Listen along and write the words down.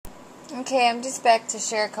Okay, I'm just back to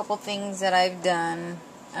share a couple things that I've done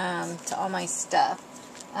to all my stuff.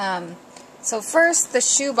 So first, the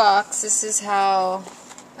shoebox. This is how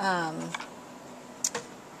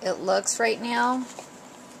it looks right now.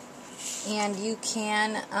 And you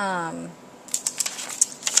can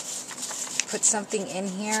put something in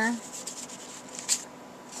here.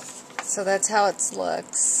 So that's how it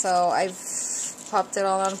looks. So I've popped it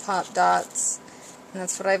all on Pop Dots. And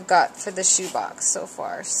that's what I've got for the shoebox so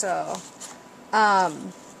far. So,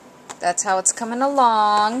 that's how it's coming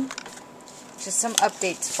along. Just some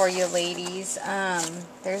updates for you ladies.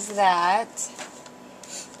 There's that.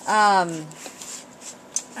 And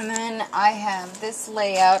then I have this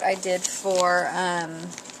layout I did for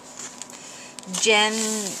Jen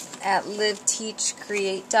at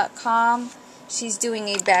liveteachcreate.com. She's doing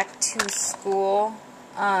a back to school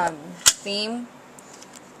theme.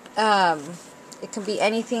 It can be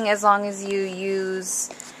anything as long as you use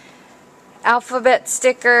alphabet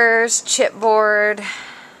stickers, chipboard,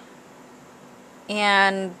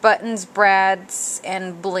 and buttons, brads,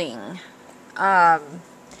 and bling. And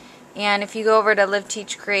if you go over to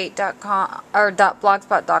liveteachcreate.com or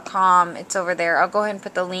 .blogspot.com, it's over there. I'll go ahead and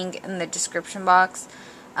put the link in the description box.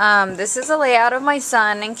 This is a layout of my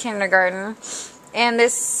son in kindergarten, and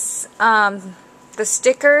this the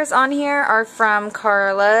stickers on here are from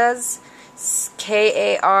Karla's,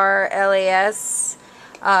 Karlas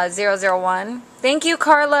 001. Thank you,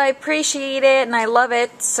 Karla. I appreciate it and I love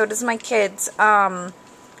it. So does my kids.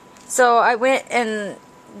 So I went and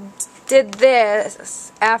did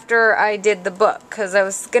this after I did the book, because I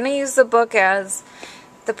was going to use the book as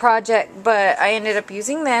the project, but I ended up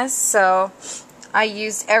using this. So I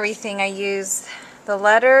used everything. I used the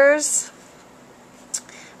letters,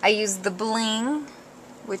 I used the bling,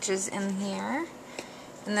 which is in here,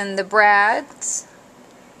 and then the brads,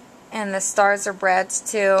 and the stars are brads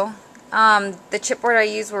too. The chipboard I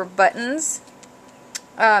used were buttons,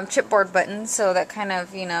 chipboard buttons, so that kind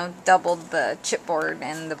of, you know, doubled the chipboard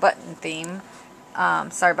and the button theme.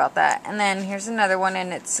 Sorry about that. And then here's another one,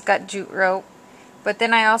 and it's got jute rope. But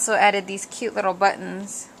then I also added these cute little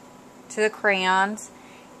buttons to the crayons,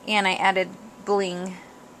 and I added bling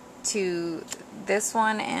to this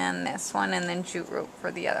one, and then jute rope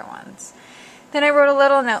for the other ones. Then I wrote a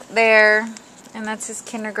little note there, and that's his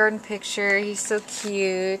kindergarten picture. He's so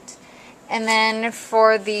cute. And then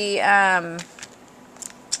for the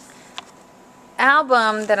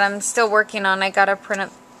album that I'm still working on, I gotta print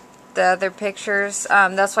up the other pictures.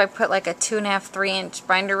 That's why I put like a 2.5, 3-inch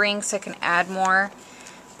binder ring so I can add more.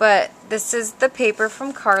 But this is the paper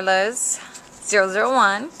from Karla's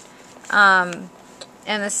 001.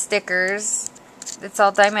 And the stickers. It's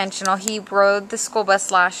all dimensional. He rode the school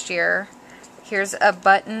bus last year. Here's a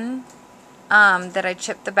button that I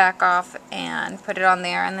chipped the back off and put it on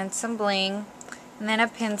there, and then some bling, and then a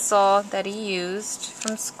pencil that he used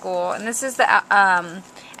from school. And this is the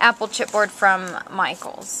apple chipboard from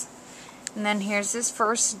Michael's. And then here's his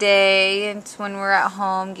first day. It's when we're at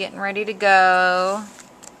home getting ready to go.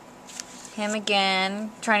 Him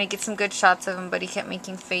again, trying to get some good shots of him, but he kept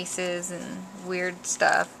making faces and weird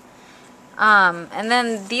stuff. And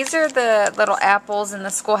then these are the little apples, and the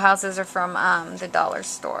schoolhouses are from the dollar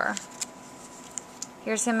store.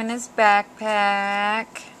 Here's him in his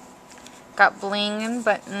backpack. Got bling and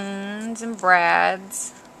buttons and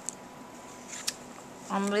brads.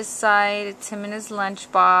 On this side, it's him in his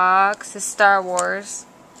lunchbox. His Star Wars.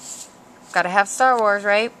 Gotta have Star Wars,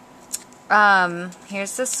 right?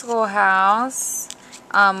 Here's the schoolhouse.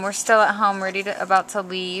 We're still at home, about to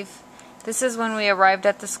leave. This is when we arrived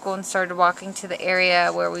at the school and started walking to the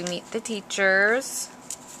area where we meet the teachers.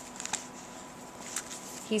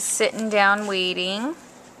 He's sitting down waiting.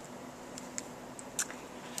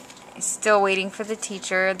 He's still waiting for the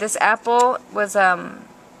teacher. This apple was a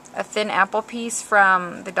thin apple piece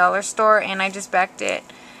from the dollar store, and I just backed it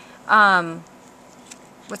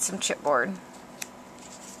with some chipboard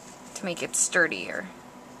to make it sturdier.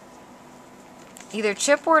 Either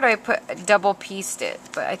chipboard, I double pieced it,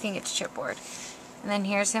 but I think it's chipboard. And then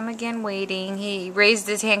here's him again waiting. He raised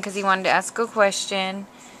his hand because he wanted to ask a question.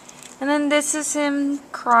 And then this is him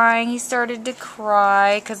crying. He started to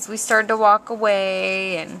cry because we started to walk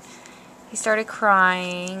away, and he started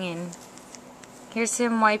crying. And here's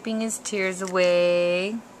him wiping his tears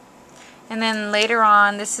away. And then later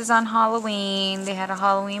on, this is on Halloween. They had a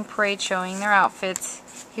Halloween parade showing their outfits.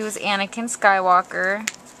 He was Anakin Skywalker.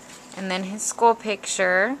 And then his school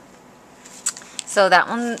picture. So that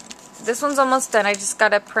one, this one's almost done. I just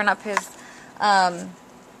gotta print up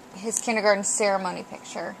his kindergarten ceremony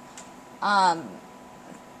picture.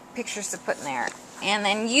 Pictures to put in there. And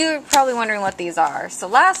then you're probably wondering what these are. So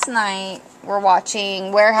last night we're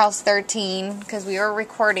watching Warehouse 13 because we were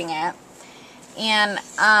recording it. And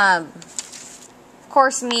of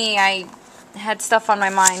course I had stuff on my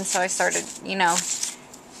mind, so I started, you know,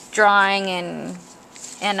 drawing and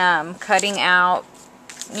cutting out,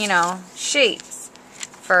 you know, shapes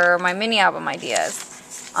for my mini album ideas.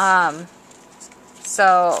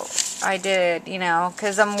 So I did, you know,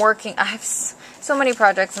 because I have so many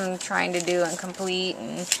projects I'm trying to do and complete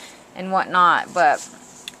and whatnot, but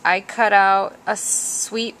I cut out a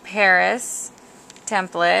Sweet Paris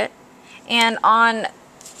template, and on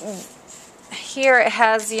here it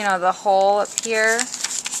has, you know, the hole up here.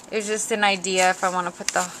 It's just an idea if I want to put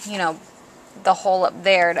the, you know, the hole up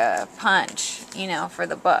there to punch, you know, for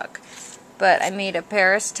the book. But I made a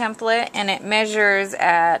Paris template, and it measures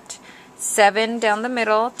at 7 down the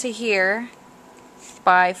middle to here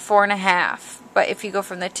by 4.5. But if you go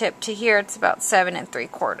from the tip to here, it's about 7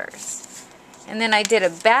 3/4. And then I did a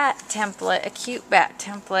bat template, a cute bat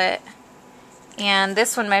template, and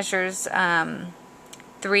this one measures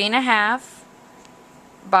 3.5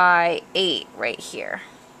 by 8 right here.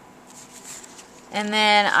 And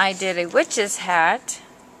then I did a witch's hat,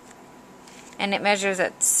 and it measures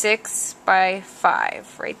at 6 by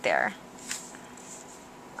 5 right there.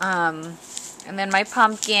 And then my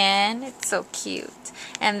pumpkin, it's so cute.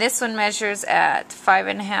 And this one measures at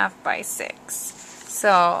 5.5 by 6.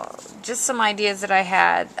 So just some ideas that I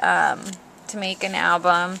had to make an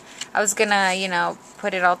album. I was gonna, you know,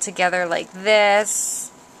 put it all together like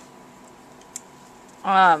this,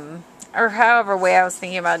 or however way I was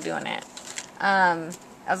thinking about doing it. I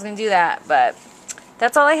was gonna do that, but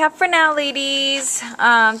that's all I have for now, ladies.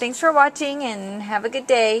 Thanks for watching, and have a good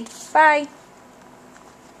day. Bye.